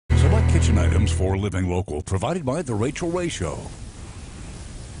kitchen items for living local, provided by The Rachel Ray Show.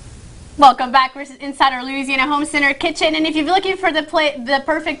 Welcome back. We're inside our Louisiana Home Center kitchen, and if you're looking for the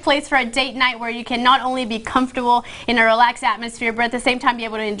perfect place for a date night where you can not only be comfortable in a relaxed atmosphere, but at the same time be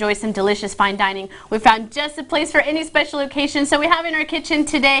able to enjoy some delicious fine dining, we found just a place for any special occasion. So we have in our kitchen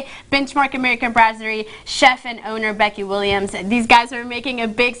today Benchmark American Brasserie chef and owner Becky Williams. These guys are making a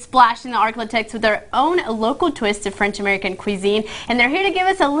big splash in the Arklatex with their own local twist of French American cuisine, and they're here to give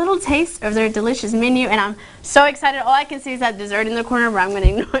us a little taste of their delicious menu, and I'm so excited. All I can see is that dessert in the corner, but I'm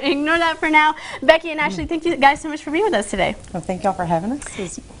going to ignore that for now. Becky and Ashley, thank you guys so much for being with us today. Well, thank y'all for having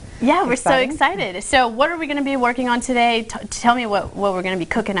us. Yeah, we're so excited. So what are we going to be working on today? Tell me what we're going to be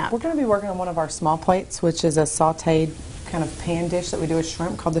cooking up. We're going to be working on one of our small plates, which is a sauteed kind of pan dish that we do with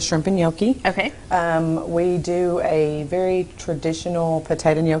shrimp called the shrimp and gnocchi. Okay. We do a very traditional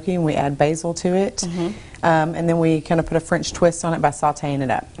potato gnocchi and we add basil to it. And then we kind of put a French twist on it by sauteing it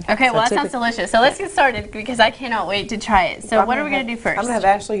up. Okay, so well that sounds delicious. So let's get started because I cannot wait to try it. So what are we going to do first? I'm going to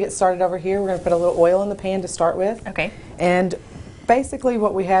have Ashley get started over here. We're going to put a little oil in the pan to start with. Okay. And basically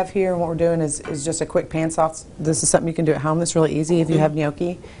what we have here and what we're doing is just a quick pan sauce. This is something you can do at home that's really easy if you have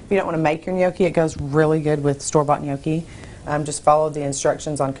gnocchi. If you don't want to make your gnocchi, it goes really good with store-bought gnocchi. Just follow the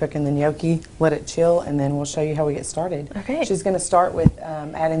instructions on cooking the gnocchi, let it chill, and then we'll show you how we get started. Okay. She's going to start with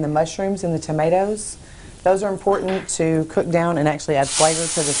adding the mushrooms and the tomatoes. Those are important to cook down and actually add flavor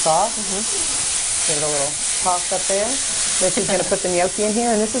to the sauce. Give it a little toss up there. Then she's going to put the gnocchi in here,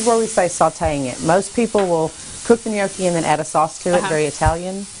 and this is where we say sauteing it. Most people will cook the gnocchi and then add a sauce to it, very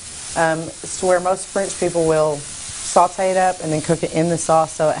Italian. It's where most French people will saute it up and then cook it in the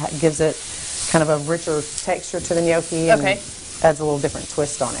sauce, so it gives it kind of a richer texture to the gnocchi and adds a little different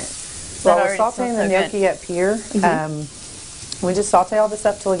twist on it. So while we're sauteing the gnocchi up here, we just saute all this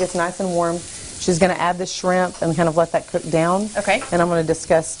up till it gets nice and warm. She's going to add the shrimp and kind of let that cook down. Okay. And I'm going to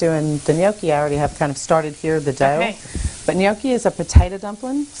discuss doing the gnocchi. I already have kind of started here, the dough. Okay. But gnocchi is a potato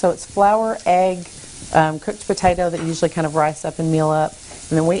dumpling, so it's flour, egg, cooked potato that you usually kind of rice up and meal up.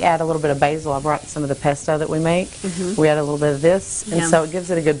 And then we add a little bit of basil. I brought some of the pesto that we make. We add a little bit of this, and so it gives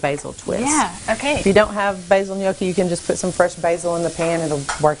it a good basil twist. Yeah, okay. If you don't have basil gnocchi, you can just put some fresh basil in the pan. It'll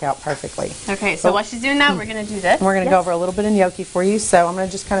work out perfectly. Okay, so while she's doing that, we're going to do this. We're going to go over a little bit of gnocchi for you. So I'm going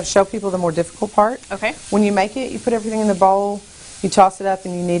to just kind of show people the more difficult part. Okay. When you make it, you put everything in the bowl, you toss it up,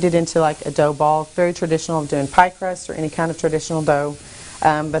 and you knead it into like a dough ball. Very traditional of doing pie crust or any kind of traditional dough.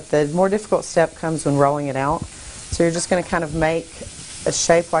 But the more difficult step comes when rolling it out. So you're just going to kind of make a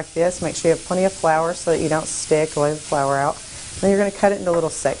shape like this. Make sure you have plenty of flour so that you don't stick. Lay the flour out. Then you're going to cut it into little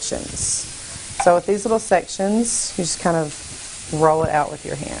sections. So with these little sections, you just kind of roll it out with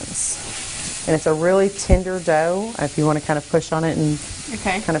your hands. And it's a really tender dough if you want to kind of push on it and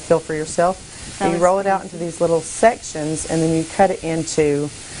kind of feel for yourself. So you roll it out into these little sections and then you cut it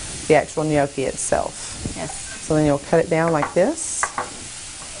into the actual gnocchi itself. Yes. So then you'll cut it down like this.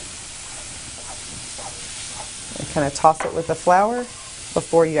 And kind of toss it with the flour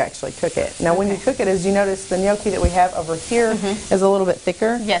before you actually cook it. Now when you cook it, as you notice, the gnocchi that we have over here is a little bit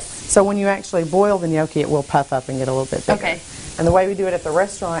thicker. Yes. So when you actually boil the gnocchi, it will puff up and get a little bit bigger. Okay. And the way we do it at the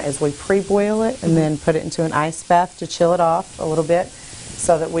restaurant is we pre-boil it and then put it into an ice bath to chill it off a little bit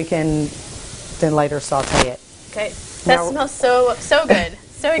so that we can then later saute it. Okay. That smells so good.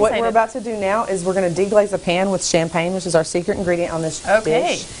 So excited. What we're about to do now is we're going to deglaze a pan with champagne, which is our secret ingredient on this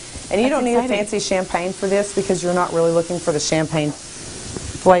dish. And you don't need a fancy champagne for this because you're not really looking for the champagne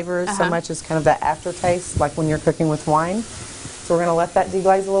flavors so much as kind of that aftertaste, like when you're cooking with wine. So we're going to let that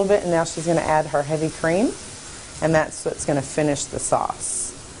deglaze a little bit, and now she's going to add her heavy cream, and that's what's going to finish the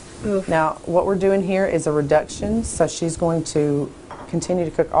sauce. Oof. Now, what we're doing here is a reduction, so she's going to continue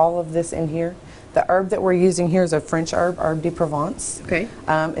to cook all of this in here. The herb that we're using here is a French herb, herb de Provence. Okay.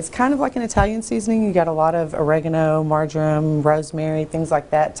 It's kind of like an Italian seasoning. You got a lot of oregano, marjoram, rosemary, things like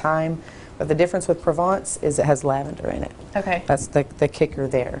that, thyme. But the difference with Provence is it has lavender in it. Okay. That's the kicker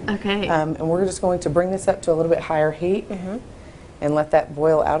there. Okay. And we're just going to bring this up to a little bit higher heat and let that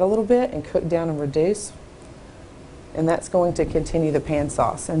boil out a little bit and cook down and reduce. And that's going to continue the pan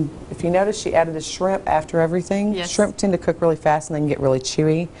sauce. And if you notice, she added the shrimp after everything. Yes. Shrimp tend to cook really fast and they can get really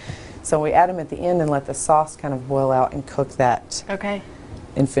chewy. So we add them at the end and let the sauce kind of boil out and cook that. Okay.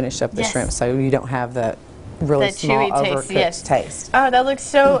 And finish up the shrimp so you don't have the really small overcooked taste. Oh, that looks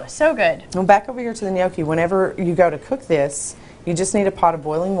so good. Well, back over here to the gnocchi. Whenever you go to cook this, you just need a pot of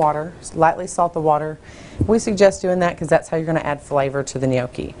boiling water. Lightly salt the water. We suggest doing that because that's how you're going to add flavor to the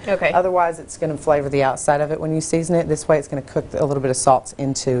gnocchi. Okay. Otherwise, it's going to flavor the outside of it when you season it. This way, it's going to cook a little bit of salts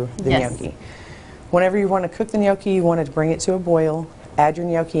into the gnocchi. Whenever you want to cook the gnocchi, you want to bring it to a boil. add your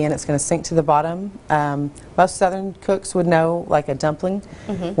gnocchi in. It's going to sink to the bottom. Most Southern cooks would know, like a dumpling,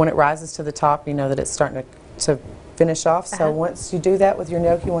 when it rises to the top, you know that it's starting to finish off. So once you do that with your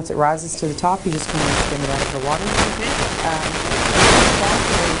gnocchi, once it rises to the top, you just kind of spin it out of the water.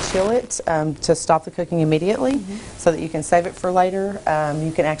 Chill it to stop the cooking immediately, so that you can save it for later.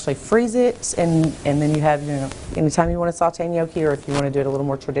 You can actually freeze it, and then you have, anytime you want to saute gnocchi, or if you want to do it a little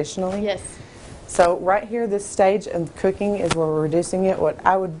more traditionally. Yes. So right here, this stage of cooking is where we're reducing it, what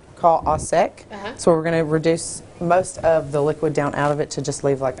I would call au sec. So we're going to reduce most of the liquid down out of it to just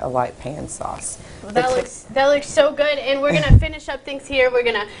leave like a light pan sauce. Well, that looks so good, and we're going to finish up things here. We're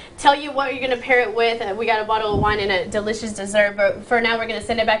going to tell you what you're going to pair it with. We got a bottle of wine and a delicious dessert, but for now we're going to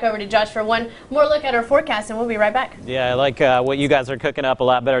send it back over to Josh for one more look at our forecast, and we'll be right back. Yeah, I like what you guys are cooking up a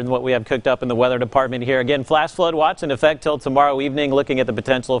lot better than what we have cooked up in the weather department here. Again, flash flood watch in effect till tomorrow evening, looking at the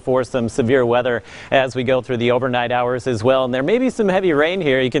potential for some severe weather as we go through the overnight hours as well. And there may be some heavy rain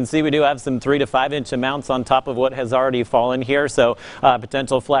here. You can see we do have some 3 to 5 inch amounts on top of what has already fallen here. So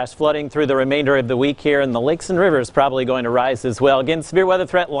potential flash flooding through the remainder of the week here, and the lakes and rivers probably going to rise as well. Again, severe weather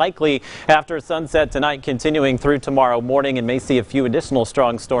threat likely after sunset tonight, continuing through tomorrow morning, and may see a few additional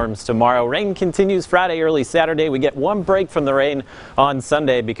strong storms tomorrow. Rain continues Friday, early Saturday. We get one break from the rain on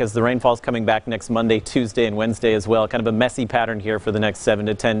Sunday because the rainfall's coming back next Monday, Tuesday, and Wednesday as well. Kind of a messy pattern here for the next 7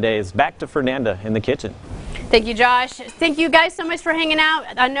 to 10 days. Back to Fernanda in the kitchen. Thank you, Josh. Thank you guys so much for hanging out.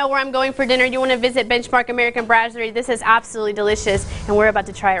 I know where I'm going for dinner. You want to visit Benchmark American Brasserie. This is absolutely delicious, and we're about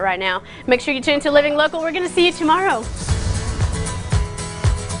to try it right now. Make sure you tune in to Living Local. We're going to see you tomorrow.